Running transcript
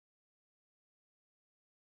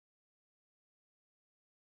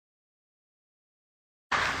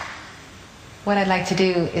What I'd like to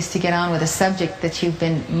do is to get on with a subject that you've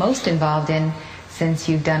been most involved in since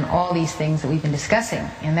you've done all these things that we've been discussing,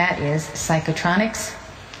 and that is psychotronics.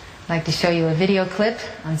 I'd like to show you a video clip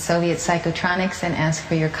on Soviet psychotronics and ask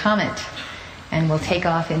for your comment, and we'll take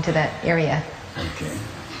off into that area. Okay.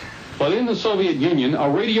 But in the Soviet Union, a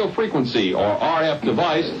radio frequency, or RF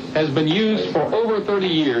device, has been used for over 30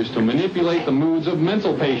 years to manipulate the moods of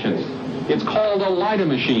mental patients. It's called a LIDA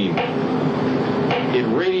machine. It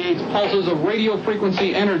radiates pulses of radio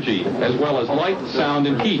frequency energy, as well as light, sound,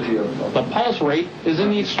 and heat. The pulse rate is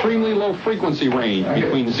in the extremely low frequency range,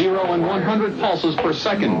 between 0 and 100 pulses per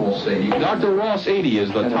second. Dr. Ross Adey is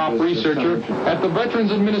the top researcher at the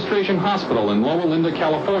Veterans Administration Hospital in Loma Linda,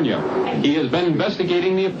 California. He has been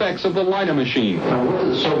investigating the effects of the LIDA machine. Now, what do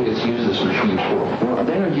the Soviets use this machine for? Well,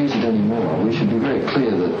 they don't use it anymore. We should be very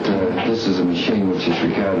clear that this is a machine which is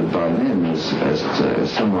regarded by them as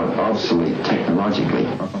somewhat obsolete technologically.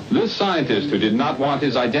 This scientist, who did not want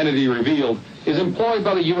his identity revealed, is employed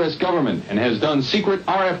by the U.S. government and has done secret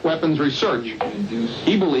RF weapons research.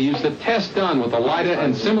 He believes that tests done with the LIDA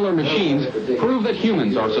and similar machines prove that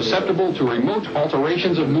humans are susceptible to remote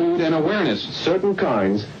alterations of mood and awareness. Certain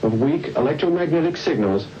kinds of weak electromagnetic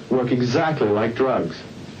signals work exactly like drugs.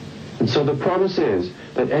 And so the promise is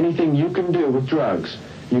that anything you can do with drugs,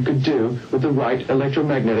 you could do with the right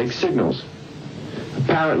electromagnetic signals.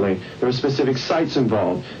 Apparently, there are specific sites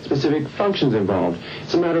involved, specific functions involved.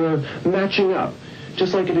 It's a matter of matching up,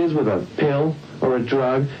 just like it is with a pill or a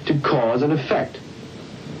drug, to cause and effect.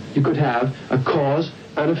 You could have a cause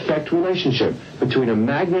and effect relationship between a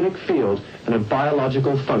magnetic field and a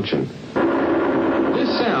biological function. This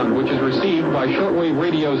sound, which is received by shortwave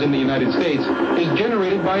radios in the United States, is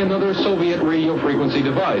generated by another Soviet radio frequency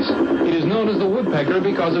device. It is known as the woodpecker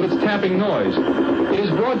because of its tapping noise. It is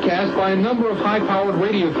broadcast by a number of high-powered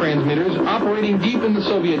radio transmitters operating deep in the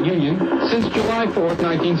Soviet Union since July 4th,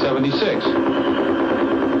 1976.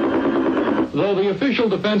 Though the official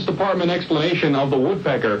Defense Department explanation of the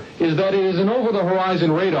woodpecker is that it is an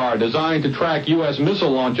over-the-horizon radar designed to track U.S.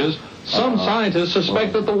 missile launches, some scientists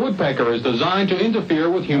suspect that the woodpecker is designed to interfere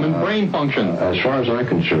with human brain function. As far as I'm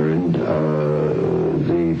concerned,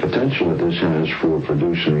 the potential that this has for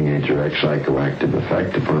producing a direct psychoactive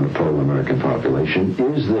effect upon the total American population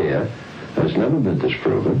is there. Has never been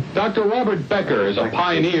disproven. Dr. Robert Becker is a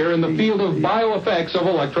pioneer in the field of bioeffects of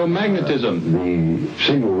electromagnetism. The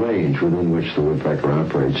signal range within which the woodpecker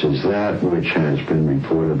operates is that which has been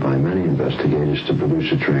reported by many investigators to produce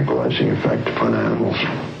a tranquilizing effect upon animals.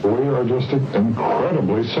 We are just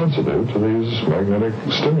incredibly sensitive to these magnetic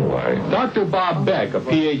stimuli. Dr. Bob Beck, a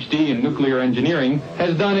PhD in nuclear engineering,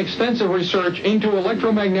 has done extensive research into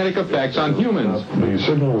electromagnetic effects on humans. The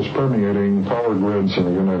signal was permeating power grids in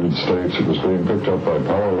the United States. It was being picked up by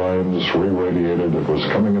power lines, re-radiated. It was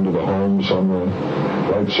coming into the homes on the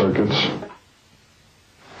light circuits.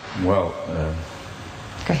 Well,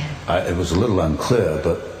 Go ahead. it was a little unclear,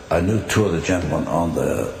 but I knew two of the gentlemen on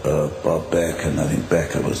there, Bob Beck, and I think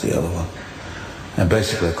Becker was the other one. And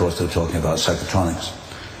basically, of course, they were talking about psychotronics.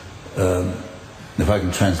 If I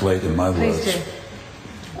can translate in my Please words. do.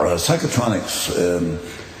 Psychotronics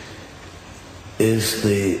is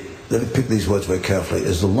the, let me pick these words very carefully,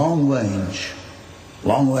 is the long range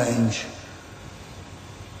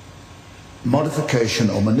modification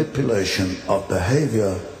or manipulation of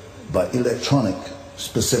behavior by electronic,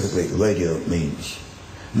 specifically radio means.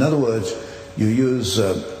 In other words, you use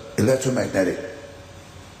electromagnetic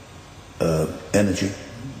energy,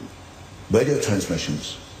 radio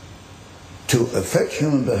transmissions, to affect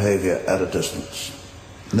human behavior at a distance.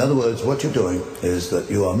 In other words, what you're doing is that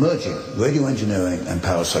you are merging radio engineering and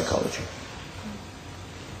parapsychology.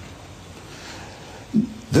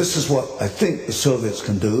 This is what I think the Soviets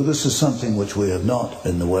can do. This is something which we have not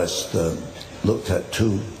in the West looked at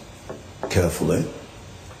too carefully.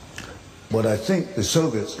 What I think the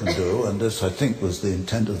Soviets can do, and this I think was the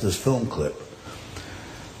intent of this film clip,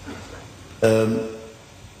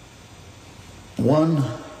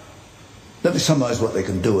 let me summarize what they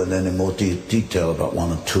can do and then in more detail about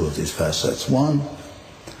one or two of these facets. One,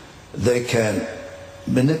 they can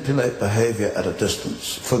manipulate behavior at a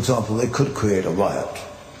distance. For example, they could create a riot,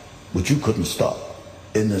 which you couldn't stop,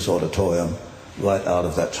 in this auditorium, right out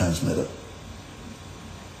of that transmitter.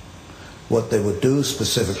 What they would do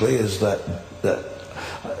specifically is that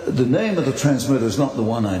the name of the transmitter is not the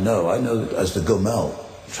one I know. I know it as the Gomel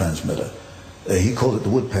transmitter. He called it the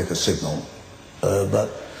woodpecker signal. But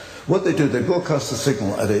what they do, they broadcast the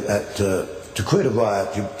signal to create a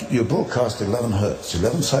riot. You broadcast 11 hertz,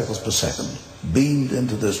 11 cycles per second, beamed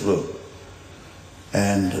into this room.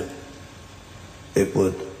 And it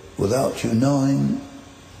would, without you knowing,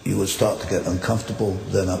 you would start to get uncomfortable,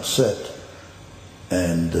 then upset,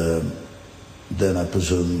 and then I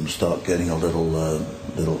presume start getting a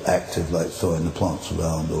little active, like throwing the plants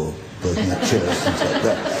around or breaking up chairs, things like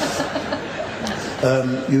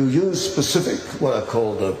that. You use specific, what I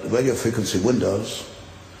call the radio frequency windows.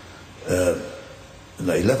 The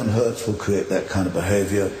 11 hertz will create that kind of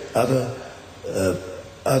behavior.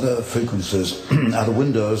 Other frequencies, other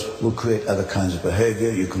windows will create other kinds of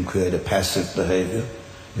behavior. You can create a passive behavior.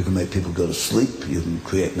 You can make people go to sleep. You can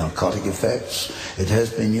create narcotic effects. It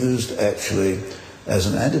has been used actually as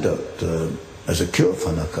an antidote, as a cure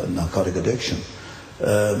for narcotic addiction.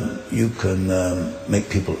 You can make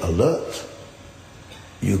people alert.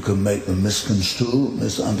 You can make them misconstrue,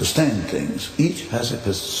 misunderstand things. Each has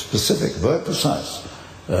a specific, very precise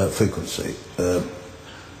frequency.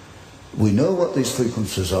 We know what these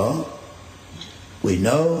frequencies are. We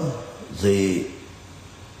know the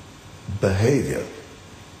behavior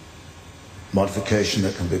modification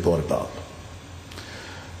that can be brought about.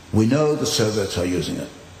 We know the Soviets are using it.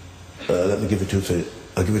 Let me give you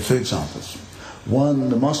I'll give you three examples. One,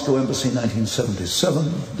 the Moscow Embassy in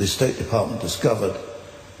 1977, the State Department discovered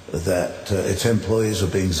that its employees were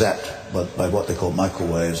being zapped by what they call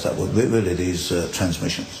microwaves that were really these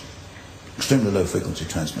transmissions, extremely low frequency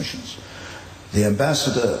transmissions. The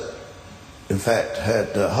ambassador, in fact,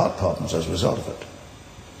 had heart problems as a result of it.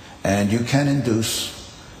 And you can induce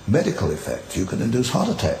medical effects. You can induce heart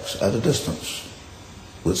attacks at a distance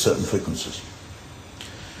with certain frequencies.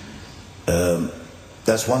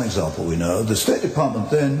 That's one example we know. The State Department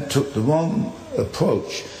then took the wrong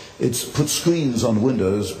approach. It's put screens on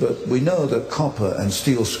windows, but we know that copper and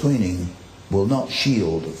steel screening will not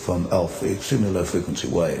shield from alpha, extremely low frequency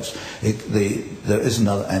waves. There is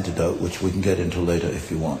another antidote which we can get into later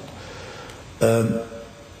if you want.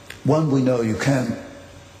 One, we know you can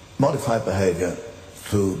modify behavior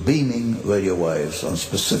through beaming radio waves on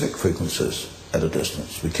specific frequencies at a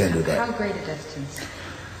distance. We can do that. How great a distance?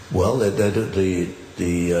 Well, the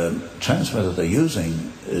transmitter they're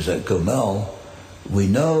using is at Gomel. We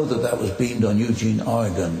know that was beamed on Eugene,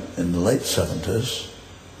 Oregon in the late 70s.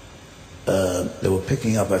 They were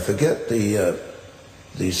picking up, I forget the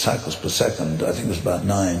cycles per second, I think it was about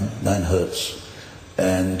 9 hertz.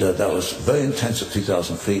 And that was very intense at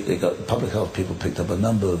 3,000 feet. They got public health people picked up a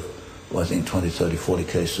number of, I think 20, 30, 40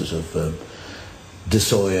 cases of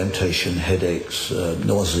disorientation, headaches,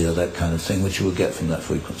 nausea, that kind of thing, which you would get from that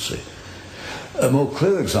frequency. A more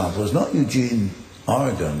clear example is not Eugene,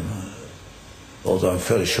 Oregon, although I'm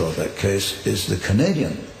fairly sure of that case, is the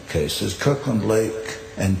Canadian cases, Kirkland Lake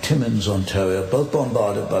and Timmins, Ontario, both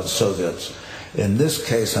bombarded by the Soviets. In this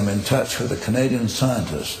case, I'm in touch with a Canadian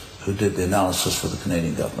scientist who did the analysis for the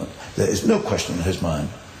Canadian government. There is no question in his mind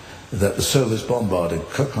that the Soviets bombarded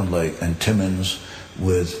Kirkland Lake and Timmins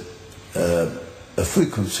with a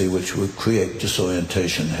frequency which would create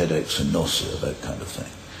disorientation, headaches, and nausea, that kind of thing.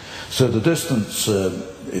 So the distance,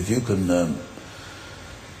 if you can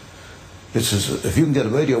get a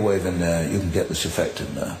radio wave in there, you can get this effect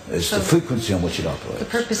in there. It's the frequency on which it operates. The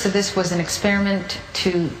purpose of this was an experiment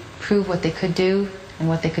to prove what they could do and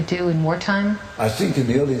what they could do in wartime? I think in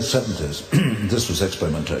the early 70s, this was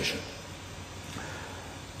experimentation.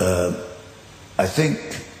 I think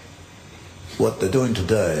what they're doing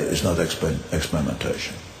today is not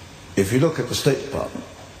experimentation. If you look at the State Department,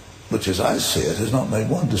 which as I see it, has not made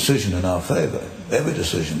one decision in our favor. Every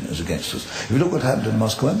decision is against us. If you look what happened in the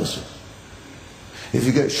Moscow Embassy, if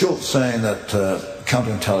you get Schultz saying that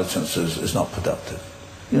counterintelligence is not productive,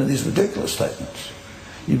 these ridiculous statements,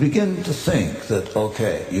 you begin to think that,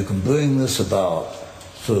 okay, you can bring this about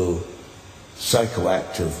through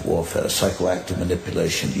psychoactive warfare, psychoactive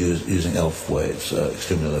manipulation using ELF waves,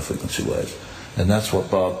 extremely low frequency waves. And that's what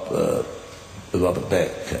Robert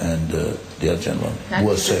Beck and the other gentleman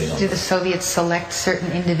were saying. Do the Soviets select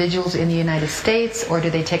certain individuals in the United States, or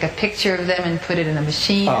do they take a picture of them and put it in a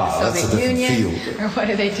machine in the Soviet Union? Field. Or what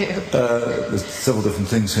do they do? There's several different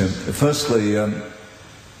things here. Firstly,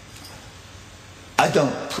 I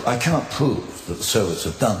cannot prove that the Soviets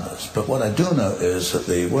have done this, but what I do know is that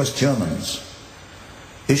the West Germans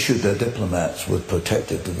issued their diplomats with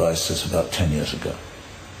protective devices about 10 years ago.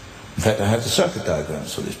 In fact, I have the circuit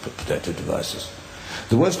diagrams for these protective devices.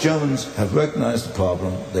 The West Germans have recognized the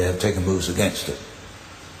problem. They have taken moves against it.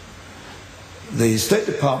 The State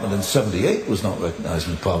Department in '78 was not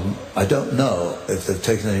recognizing the problem. I don't know if they've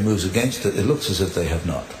taken any moves against it. It looks as if they have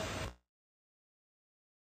not.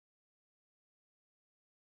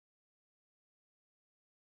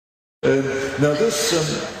 Now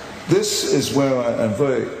this is where I am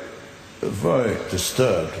very, very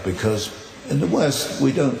disturbed, because in the West,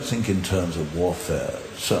 we don't think in terms of warfare,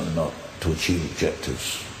 certainly not to achieve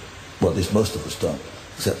objectives. Well, at least most of us don't,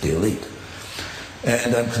 except the elite.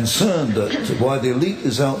 And I'm concerned that while the elite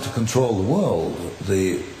is out to control the world,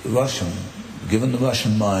 the Russian, given the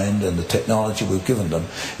Russian mind and the technology we've given them,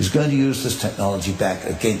 is going to use this technology back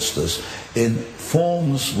against us in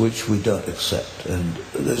forms which we don't accept. And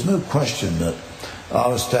there's no question that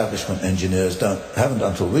our establishment engineers haven't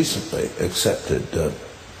until recently accepted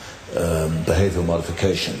behavioral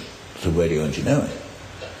modification through radio engineering.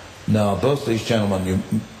 Now, both these gentlemen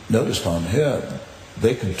you noticed on here,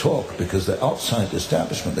 they can talk because they're outside the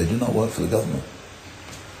establishment. They do not work for the government.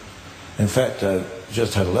 In fact, I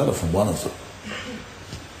just had a letter from one of them.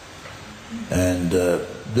 And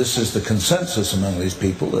this is the consensus among these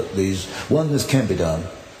people that one, this can be done,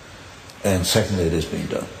 and secondly, it is being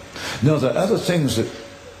done. Now, there are other things that,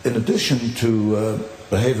 in addition to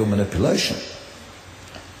behavioral manipulation,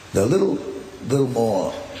 they're a little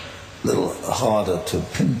harder to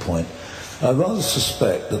pinpoint. I rather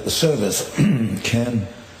suspect that the Soviets can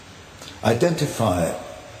identify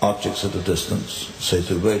objects at a distance, say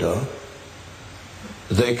through radar.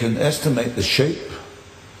 They can estimate the shape,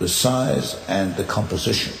 the size, and the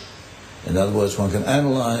composition. In other words, one can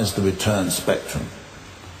analyze the return spectrum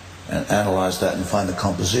and analyze that and find the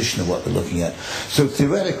composition of what they're looking at. So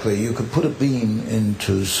theoretically, you could put a beam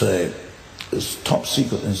into, say, this top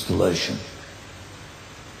secret installation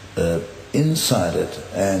inside it,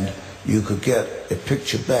 and you could get a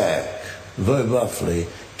picture back, very roughly,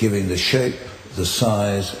 giving the shape, the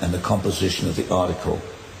size, and the composition of the article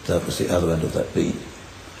that was the other end of that beam.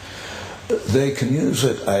 They can use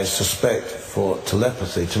it, I suspect, for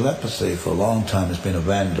telepathy. Telepathy, for a long time, has been a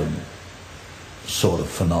random sort of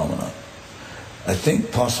phenomenon. I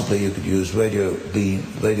think possibly you could use radio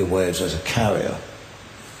waves as a carrier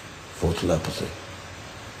for telepathy,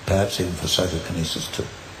 perhaps even for psychokinesis too.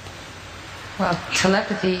 Well,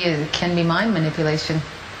 telepathy can be mind manipulation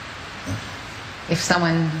if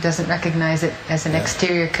someone doesn't recognize it as an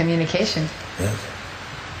exterior communication. Yes.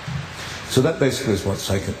 So that basically is what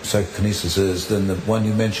psychokinesis is. Then the one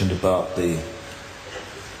you mentioned about the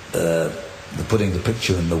putting the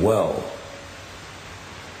picture in the well,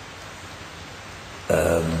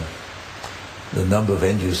 the number of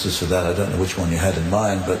end uses for that, I don't know which one you had in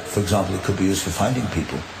mind, but for example, it could be used for finding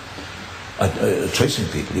people. Tracing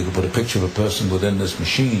people. You could put a picture of a person within this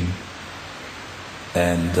machine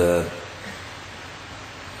and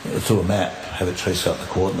through a map have it trace out the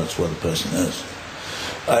coordinates where the person is.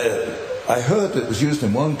 I heard it was used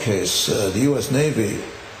in one case, the US Navy,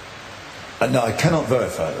 and now I cannot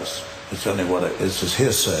verify this, it's only what it is, just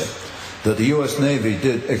hearsay, that the US Navy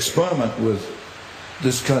did experiment with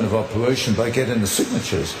this kind of operation by getting the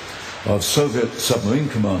signatures of Soviet submarine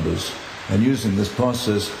commanders and using this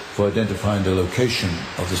process for identifying the location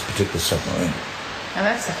of this particular submarine. Now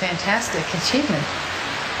that's a fantastic achievement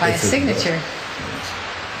by a signature.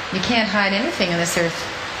 Yes. You can't hide anything on this earth,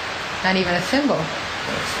 not even a thimble.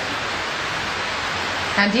 Yes.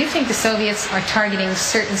 Now, do you think the Soviets are targeting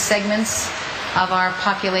certain segments of our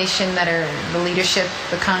population that are the leadership,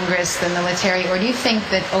 the Congress, the military, or do you think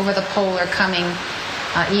that over the pole are coming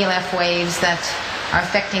ELF waves that are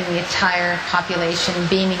affecting the entire population,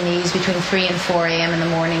 beaming these between 3 and 4 a.m. in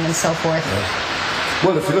the morning and so forth? Yes.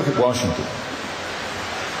 Well, if you look at Washington,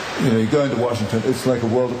 you go into Washington, it's like a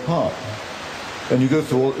world apart. And you go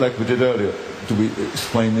through all, like we did earlier, do we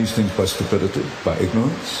explain these things by stupidity, by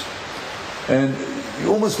ignorance? And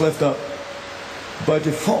you're almost left up by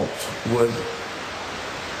default with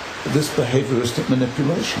this behavioristic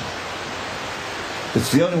manipulation.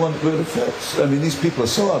 It's the only one that really fits. I mean, these people are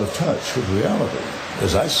so out of touch with reality,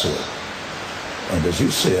 as I see it, and as you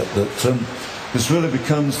see it, that this really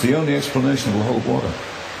becomes the only explanation will hold water.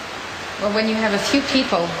 Well, when you have a few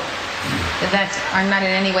people that are not in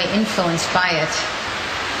any way influenced by it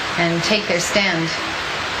and take their stand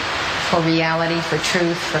for reality, for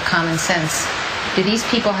truth, for common sense, do these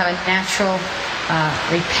people have a natural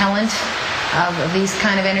repellent of these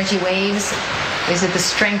kind of energy waves? Is it the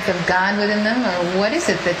strength of God within them, or what is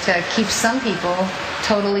it that keeps some people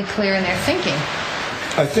totally clear in their thinking?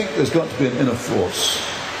 I think there's got to be an inner force,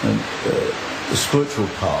 and a spiritual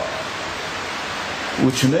power,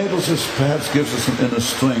 which enables us, perhaps gives us an inner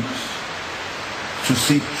strength to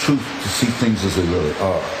see truth, to see things as they really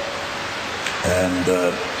are.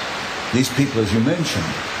 And these people, as you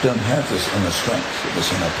mentioned, don't have this inner strength,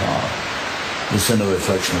 this inner power, this inner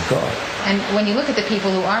reflection of God. And when you look at the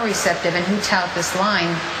people who are receptive and who tout this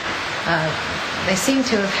line, they seem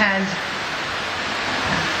to have had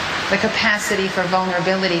the capacity for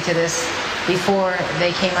vulnerability to this before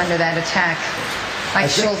they came under that attack. Like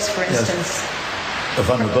Schultz, for instance. A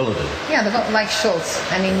vulnerability. Yeah, like Schultz.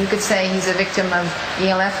 I mean, you could say he's a victim of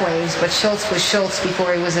ELF waves, but Schultz was Schultz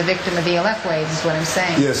before he was a victim of ELF waves, is what I'm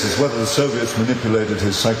saying. Yes, it's whether the Soviets manipulated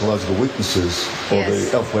his psychological weaknesses or the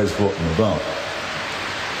ELF waves brought them about.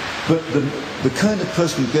 But the kind of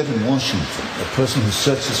person you get in Washington, a person who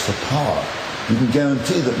searches for power, you can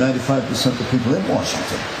guarantee that 95% of the people in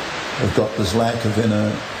Washington have got this lack of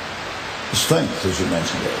inner strength, as you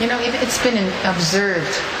mentioned earlier. You know, it's been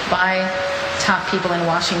observed by top people in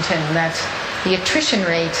Washington that the attrition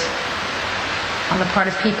rate on the part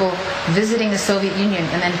of people visiting the Soviet Union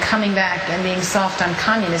and then coming back and being soft on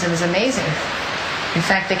communism is amazing. In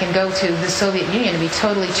fact, they can go to the Soviet Union and be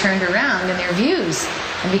totally turned around in their views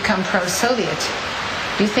and become pro-Soviet.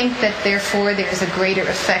 Do you think that, therefore, there is a greater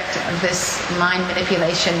effect of this mind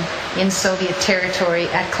manipulation in Soviet territory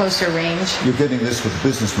at closer range? You're getting this with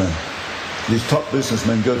businessmen. These top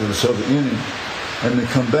businessmen go to the Soviet Union and they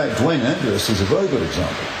come back. Dwayne Andrews is a very good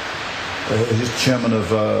example. He's chairman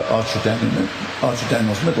of Archer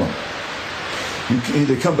Daniels Midland.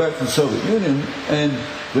 They come back from the Soviet Union and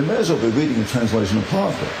they may as well be reading a translation of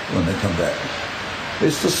Parker when they come back.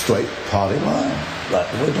 It's the straight party line, right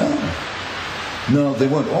the way down. No, they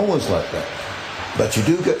weren't always like that. But you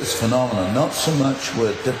do get this phenomenon, not so much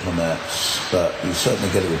with diplomats, but you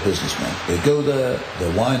certainly get it with businessmen. They go there,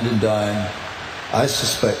 they're wined and dined. I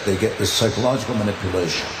suspect they get this psychological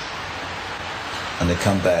manipulation. And they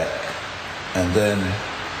come back, and then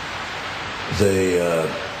they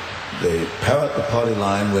parrot the party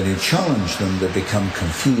line. When you challenge them, they become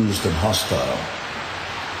confused and hostile.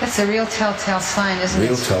 That's a real telltale sign, isn't it?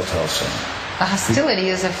 Real telltale sign. The hostility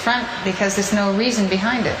is a front because there's no reason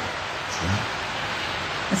behind it.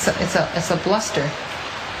 It's a bluster.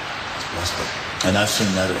 It's bluster. And I've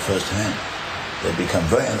seen that at first hand. They become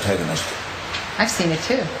very antagonistic. I've seen it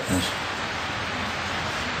too. Yes.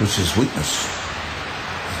 Which is weakness.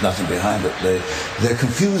 There's nothing behind it. They're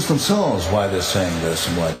confused themselves why they're saying this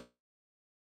and why